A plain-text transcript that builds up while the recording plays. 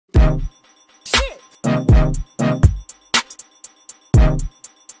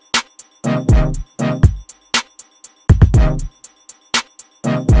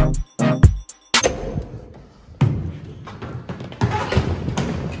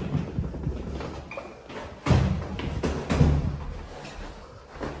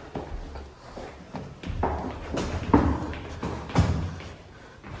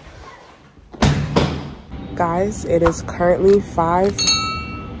Guys, it is currently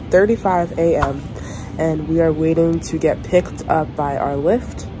 5:35 a.m. and we are waiting to get picked up by our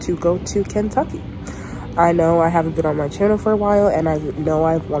Lyft to go to Kentucky. I know I haven't been on my channel for a while, and I know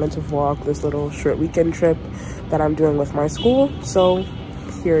I've wanted to vlog this little short weekend trip that I'm doing with my school, so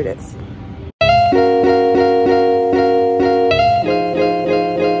here it is.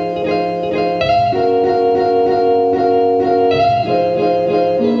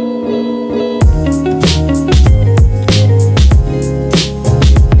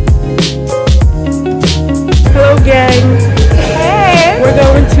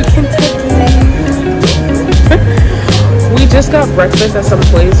 Just got breakfast at some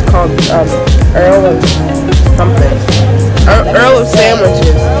place called Earl of something. Earl of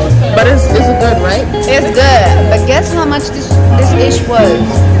Sandwiches. But it's good, right? It's good. But guess how much this dish was?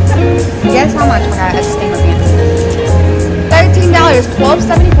 Guess how much? I got $13,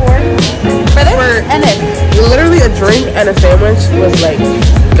 $12.74 for this and this. Literally a drink and a sandwich was like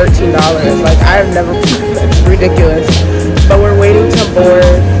 $13. Like I've never. It's ridiculous. But we're waiting to board,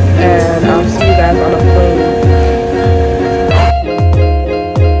 and I'll see you guys on a plane.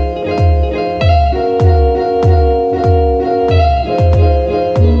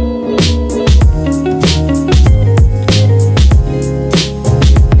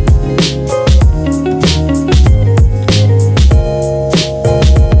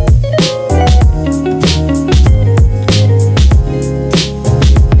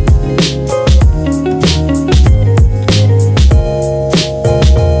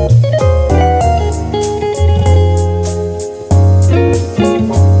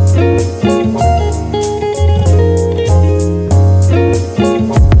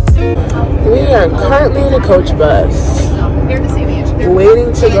 Currently in a coach bus,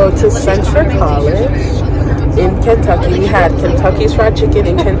 waiting to go to Central College in Kentucky. We had Kentucky's Fried Chicken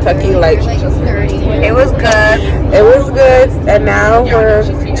in Kentucky, like, it was good. It was good, and now we're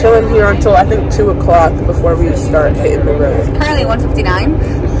chilling here until I think 2 o'clock before we start hitting the road. It's currently 1:59.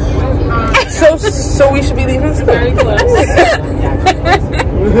 So we should be leaving soon. Very close.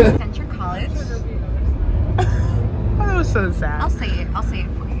 Central College. That was so sad. I'll say it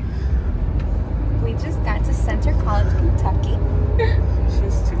for you. We just got to Central College, Kentucky.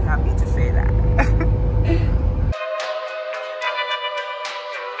 She's too happy to say that.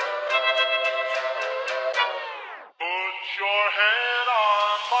 Put your head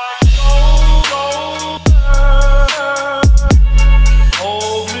on my shoulder.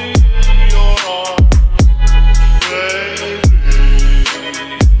 Hold me in your arms, baby.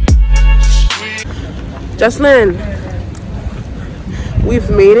 Jocelyn, we've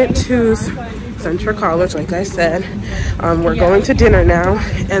made it to Central College, like I said. We're going to dinner now,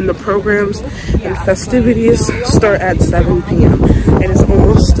 and the programs and festivities start at 7 p.m. and it's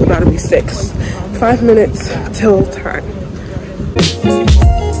almost about to be 6. 5 minutes till time.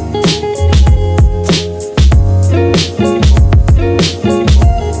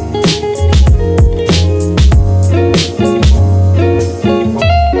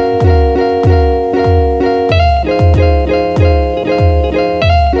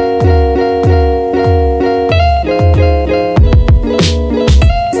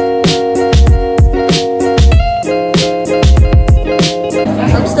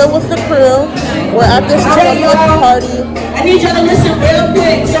 We're at this party. I need y'all to listen real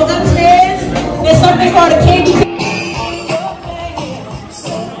quick. So upstairs, there's something called a candy.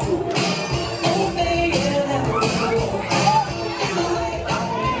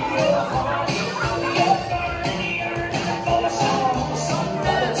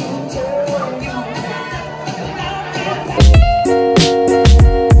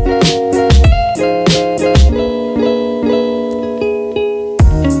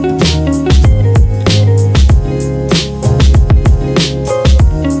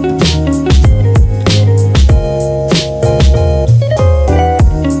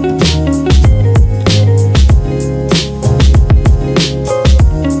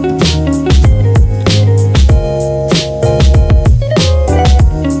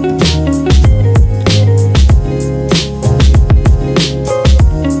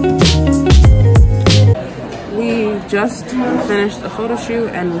 finished a photo shoot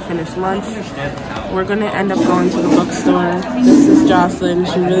and we finished lunch. We're gonna end up going to the bookstore. This is Jocelyn.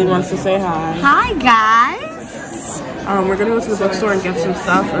 She really wants to say hi. Hi, guys. We're gonna go to the bookstore and get some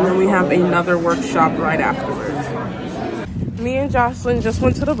stuff, and then we have another workshop right afterwards. Me and Jocelyn just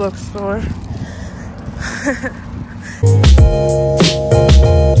went to the bookstore.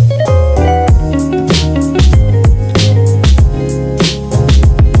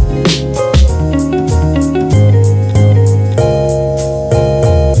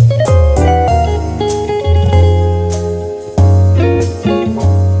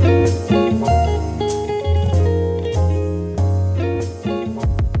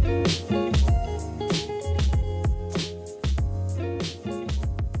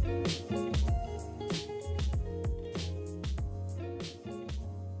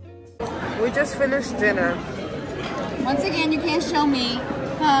 We just finished dinner. Once again, you can't show me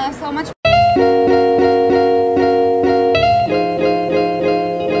so much.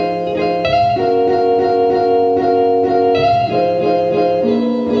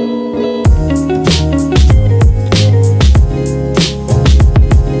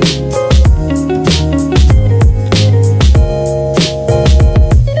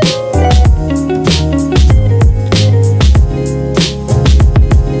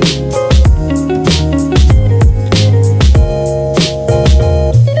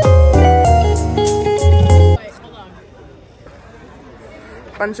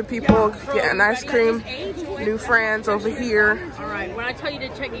 Bunch of people getting ice cream. New friends over here. All right, when I tell you to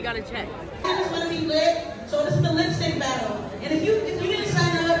check, you gotta check. It's gonna be lit, so this is the lip sync battle. And if you didn't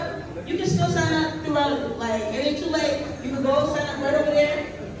sign up, you can still sign up throughout. Like, it ain't too late. You can go sign up right over there.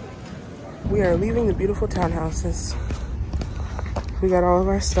 We are leaving the beautiful townhouses. We got all of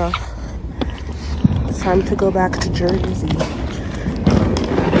our stuff. It's time to go back to Jersey.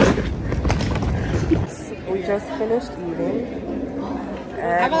 We just finished eating.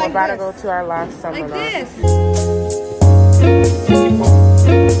 And we're about to go to our last seminar. Like this.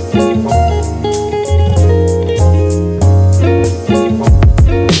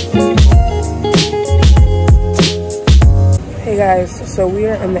 Hey guys, so we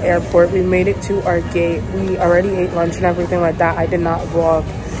are in the airport. We made it to our gate. We already ate lunch and everything like that. I did not vlog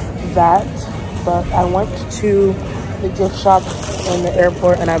that, but I went to the gift shop in the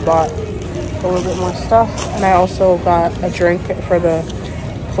airport and I bought a little bit more stuff. And I also got a drink for the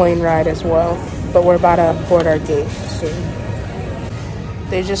plane ride as well, but we're about to board our gate soon.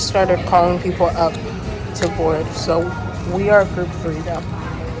 They just started calling people up to board, so we are group 3 now.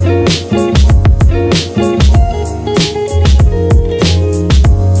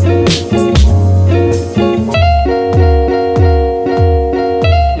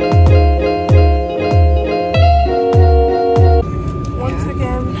 Once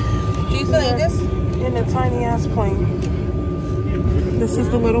again, Do you still eat this? in a tiny ass plane. This is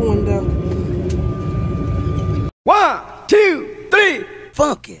the little window. 1, 2, 3,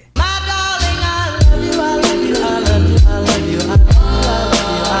 funk it.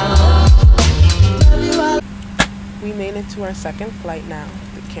 We made it to our second flight now.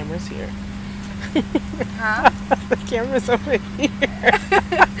 The camera's here. Huh? The camera's over here.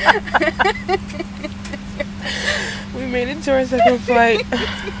 We made it to our second flight.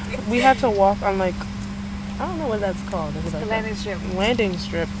 We had to walk on like, I don't know what that's called. Is it The landing strip. landing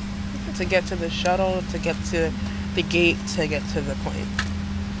strip to get to the shuttle, to get to the gate, to get to the plane.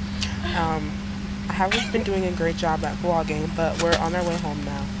 I haven't been doing a great job at vlogging, but we're on our way home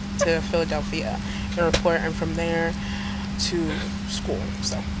now to Philadelphia, the airport, and from there to school.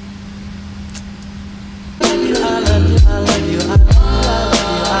 So.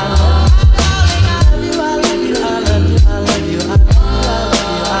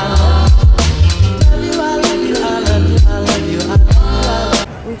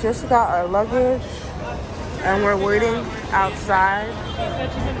 We just got our luggage and we're waiting outside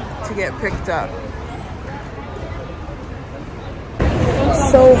to get picked up.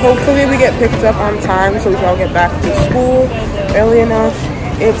 So hopefully we get picked up on time so we can all get back to school early enough.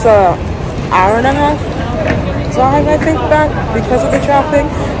 It's an hour and a half drive, I think, back because of the traffic,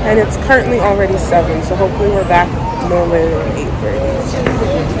 and it's currently already 7, so hopefully we're back no later than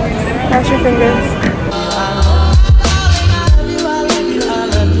 8:30. Cross your fingers.